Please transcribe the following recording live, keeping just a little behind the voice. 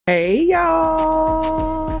Hey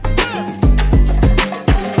y'all.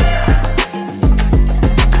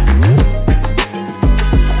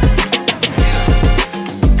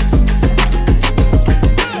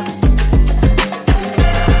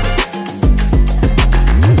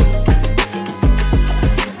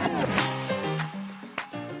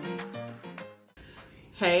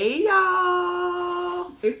 Hey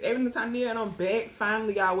y'all. It's Evan Tanya and I'm back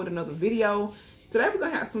finally y'all with another video. Today we're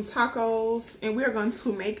gonna have some tacos and we're going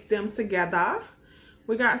to make them together.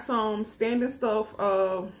 We got some standard stuff.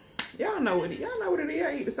 Y'all know what it is.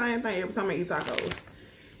 I eat the same thing every time I eat tacos.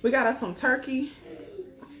 We got us some turkey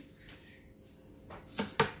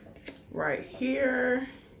right here.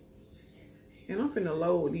 And I'm finna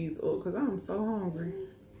load these up because I'm so hungry.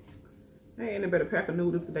 I ain't a better pack of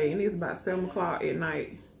noodles today and it's about 7 o'clock at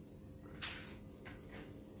night.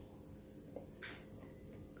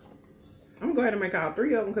 I'm gonna go ahead and make all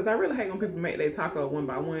 3 of them because I really hate when people make their taco one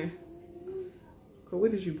by one. Cause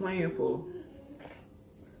what is you playing for?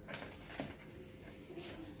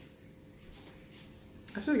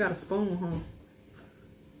 I should have got a spoon, huh?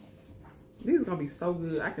 These are gonna be so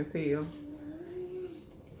good, I can tell.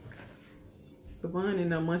 Savon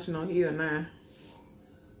and them munching on here now.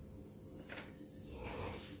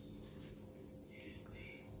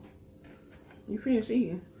 You finished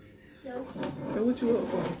eating? No. So what you up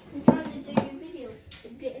for? I'm trying to do your video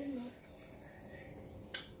and get in there.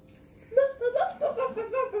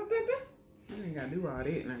 I ain't gotta do all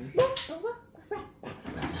that now.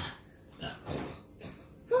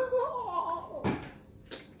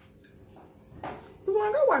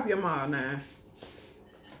 Savon, go wipe your mouth now.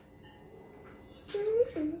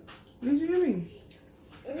 Did you hear me?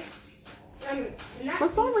 For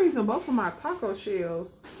some reason, both of my taco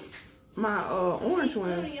shells, my orange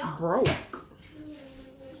ones broke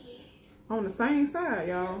on the same side,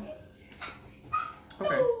 y'all.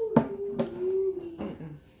 Okay.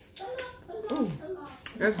 Ooh,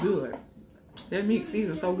 that's good. That meat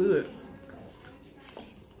seasoned so good.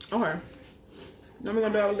 Okay. Now we're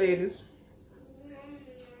gonna do our lettuce.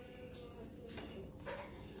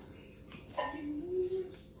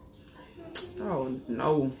 Oh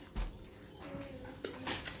no.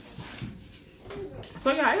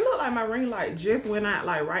 So yeah, it look like my ring light just went out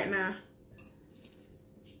like right now.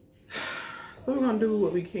 So we're gonna do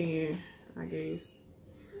what we can, I guess.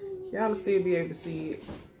 Y'all will still be able to see it.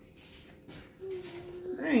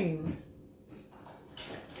 Dang.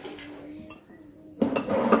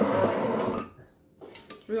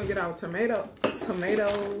 We're gonna get our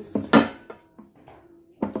tomatoes.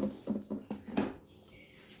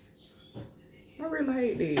 I really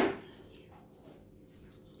hate that.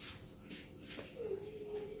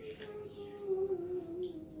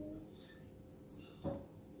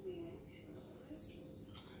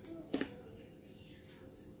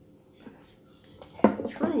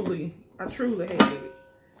 I truly hate it.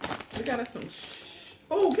 We got us some.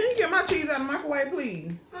 Oh, can you get my cheese out of the microwave,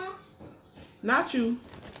 please? Huh? Not you,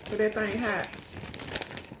 but that thing hot.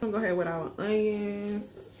 So I'm gonna go ahead with our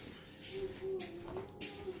onions.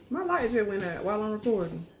 My light just went out while I'm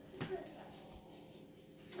recording.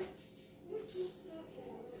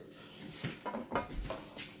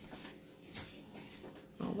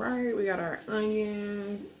 All right, we got our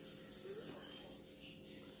onions,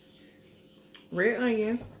 red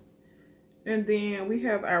onions. And then we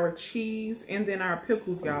have our cheese and then our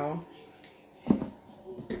pickles, y'all.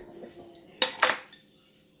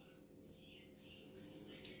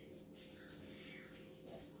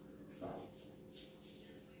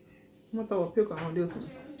 I'm gonna throw a pickle on this one.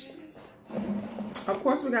 Of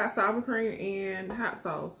course, we got sour cream and hot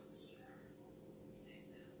sauce.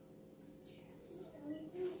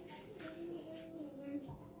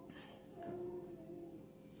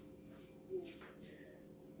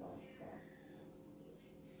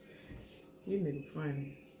 You nigga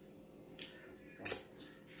funny.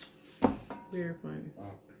 Very funny.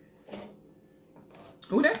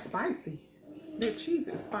 Oh, that's spicy. That cheese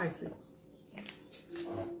is spicy.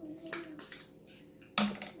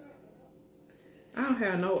 I don't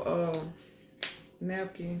have no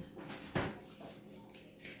napkin,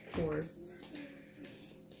 of course.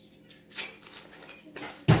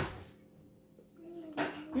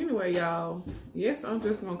 Anyway, y'all, yes, I'm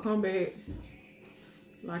just gonna come back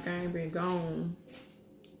like I ain't been gone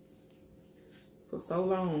for so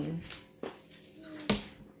long.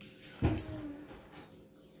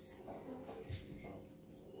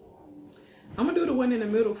 I'm gonna do the one in the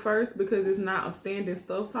middle first because it's not a standing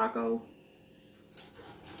stuffed taco.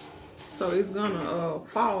 So it's gonna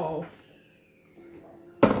fall.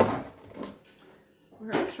 Okay,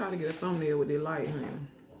 let's try to get a thumbnail with the light, honey.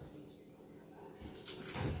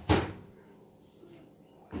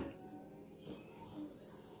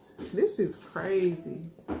 This is crazy.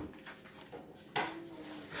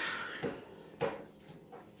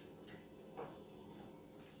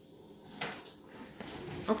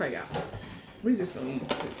 Okay, y'all. We just gonna eat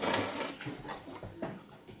it.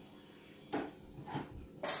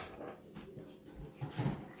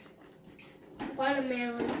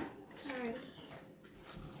 Watermelon time.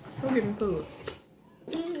 Go get into it.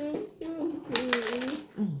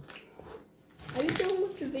 Are you done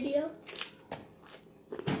with your video?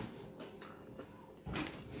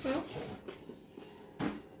 Huh?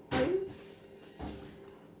 Are you?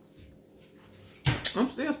 I'm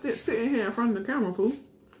still sitting here in front of the camera, fool.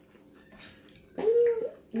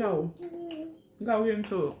 No. Go get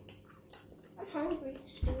into it. I'm hungry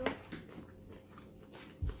still.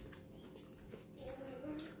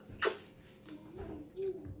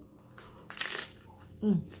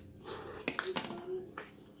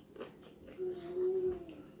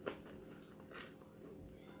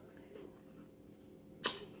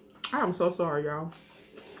 I'm so sorry, y'all,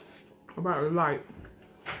 about the light.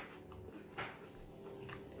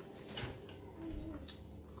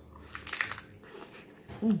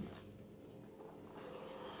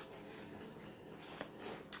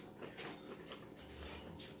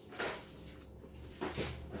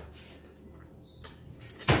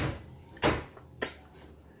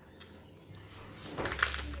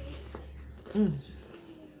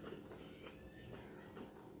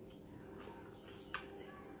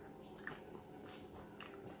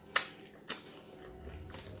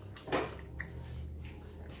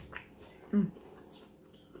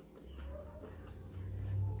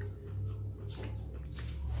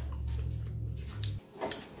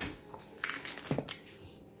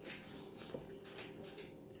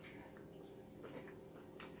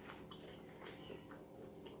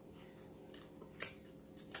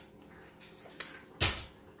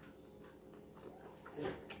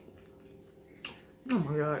 Oh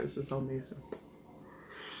my God, this is so amazing.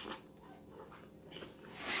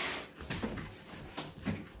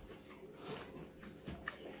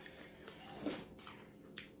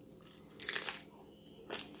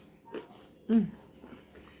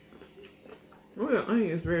 Oh, the onion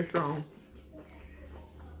is very strong.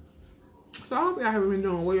 So I hope y'all have been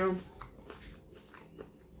doing well.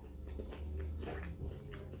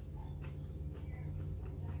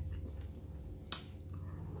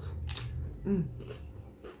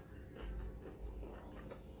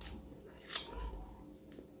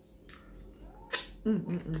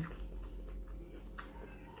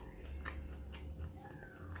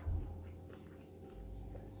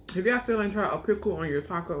 If y'all still ain't tried a pickle on your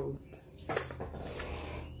tacos,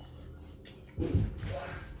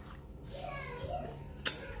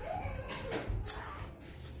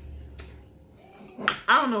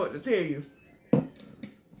 I don't know what to tell you.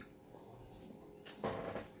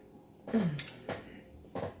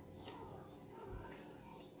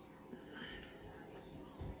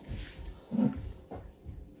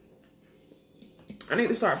 I need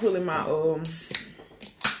to start pulling my Lord.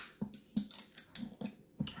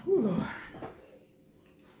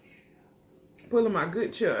 Pulling my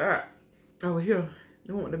good chip out over here.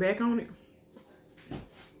 You want the back on it?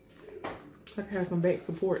 I can have some back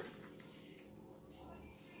support.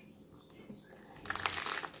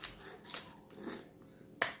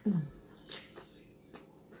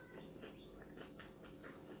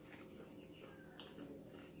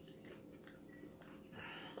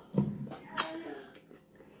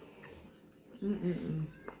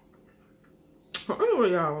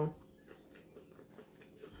 Anyway, y'all.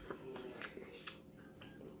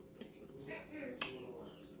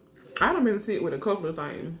 I done been sick with a couple of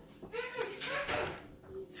things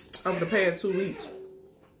over the past 2 weeks.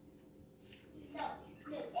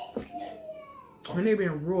 And they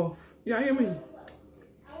been rough. Y'all hear me?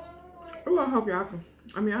 Oh, I hope y'all can.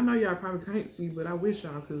 I mean, I know y'all probably can't see, but I wish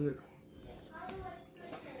y'all could.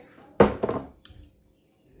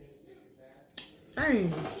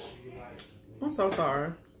 Dang. I'm so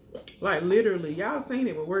sorry. Like, literally, y'all seen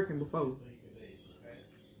it was working before.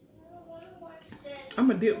 I'm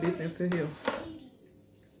gonna dip this into here.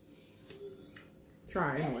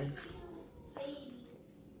 Try anyway.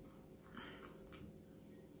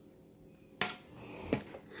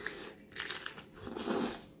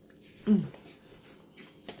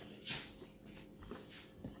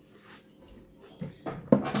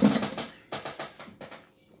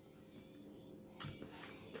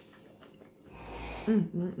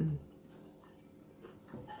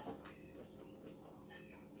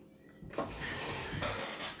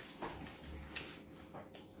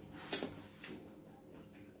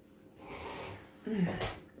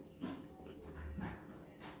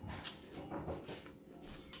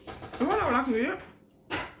 what I can get.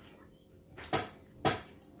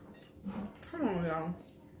 Come on, y'all.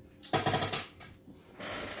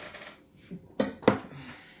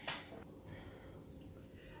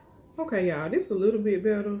 Okay, y'all, this is a little bit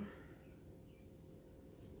better.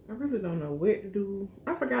 I really don't know what to do.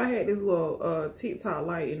 I forgot I had this little TikTok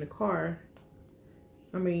light in the car.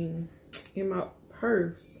 I mean, in my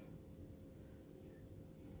purse.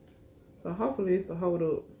 So hopefully it's a hold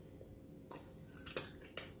up.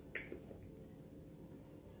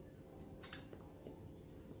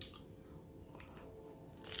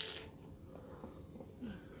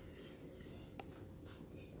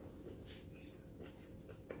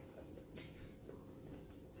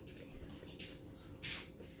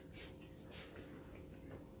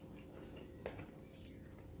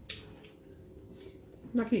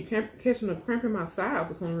 I keep catching a cramp in my side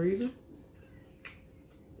for some reason.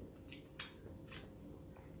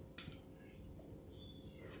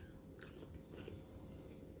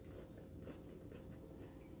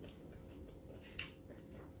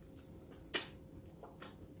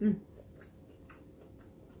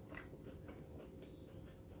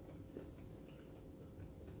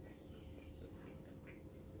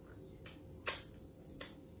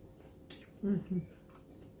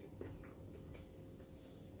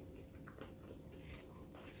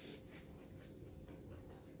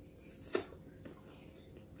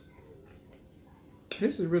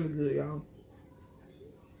 This is really good, y'all.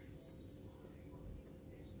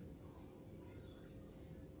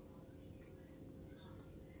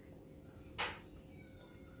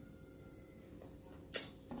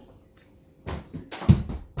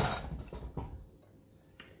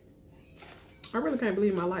 I really can't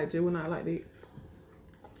believe my light just went out like that.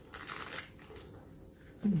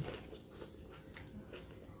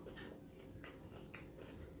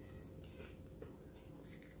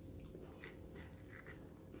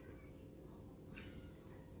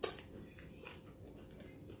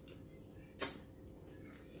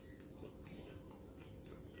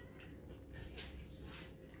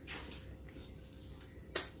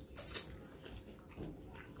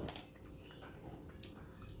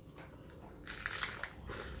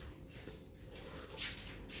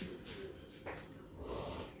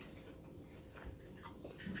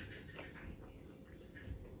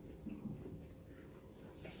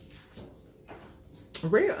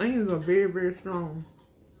 Red onions are very, very strong.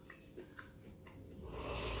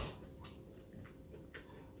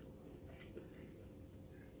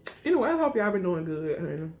 Anyway, I hope y'all been doing good,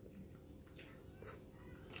 honey.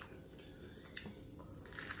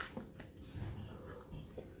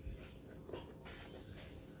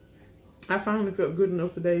 I finally felt good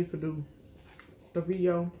enough today to do the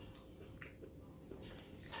video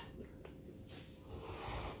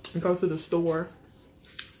and go to the store.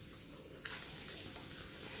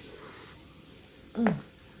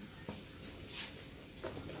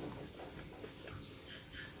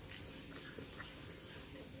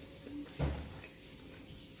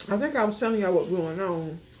 I think I was telling y'all what's going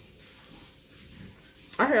on.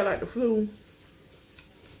 I had like the flu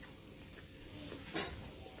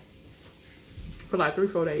for like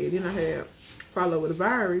 3-4 days. Then I had followed with the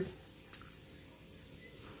virus.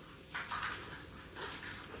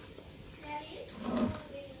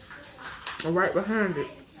 And right behind it.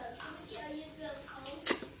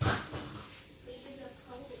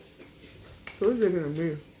 So it's just gonna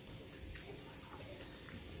be.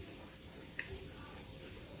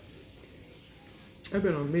 I've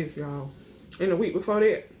been on this, y'all. And the week before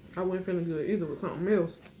that, I wasn't feeling good either with something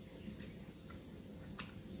else.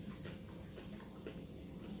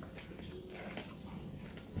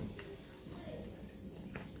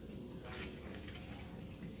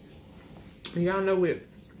 And y'all know with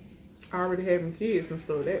already having kids and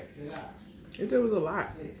stuff, that there was a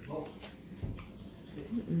lot.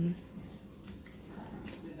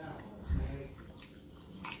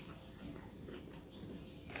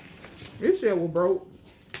 This shit was broke.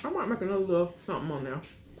 I might make another little something on there.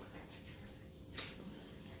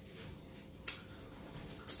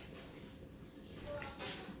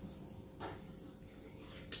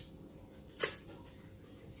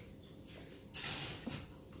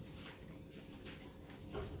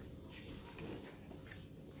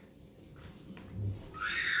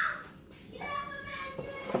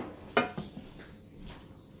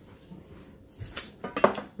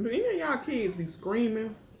 Do any of y'all kids be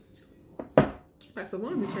screaming? Like, so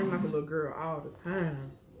one be screaming like a little girl all the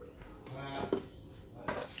time.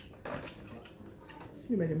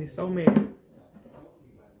 You're making me so mad.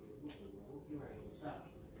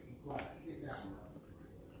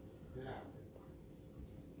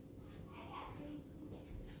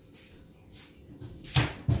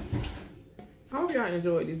 hope y'all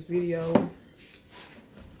enjoyed this video.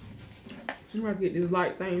 I'm gonna get this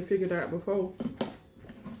light thing figured out before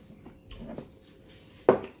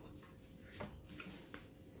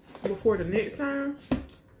the next time.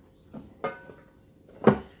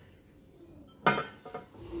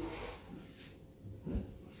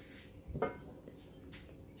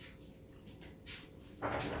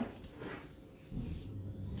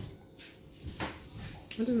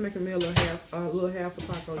 I'm just making me a little half a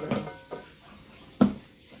taco down.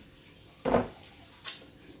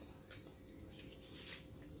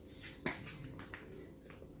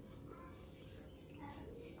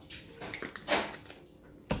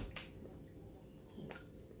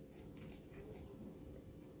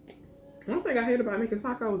 One thing I hate about making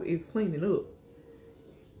tacos is cleaning up.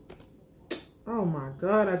 Oh my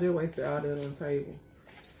God, I just wasted all that on the table.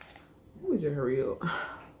 Let me just hurry up.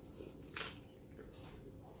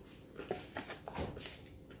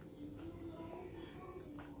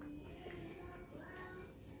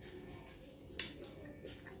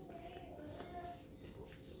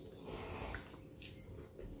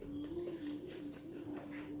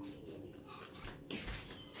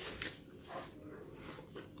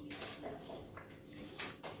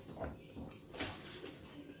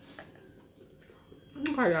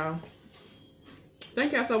 Okay, y'all.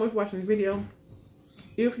 Thank y'all so much for watching this video.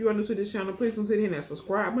 If you are new to this channel, please consider hitting that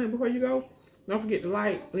subscribe button before you go. Don't forget to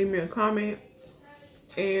like, leave me a comment,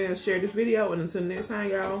 and share this video. And until next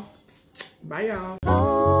time, y'all. Bye, y'all.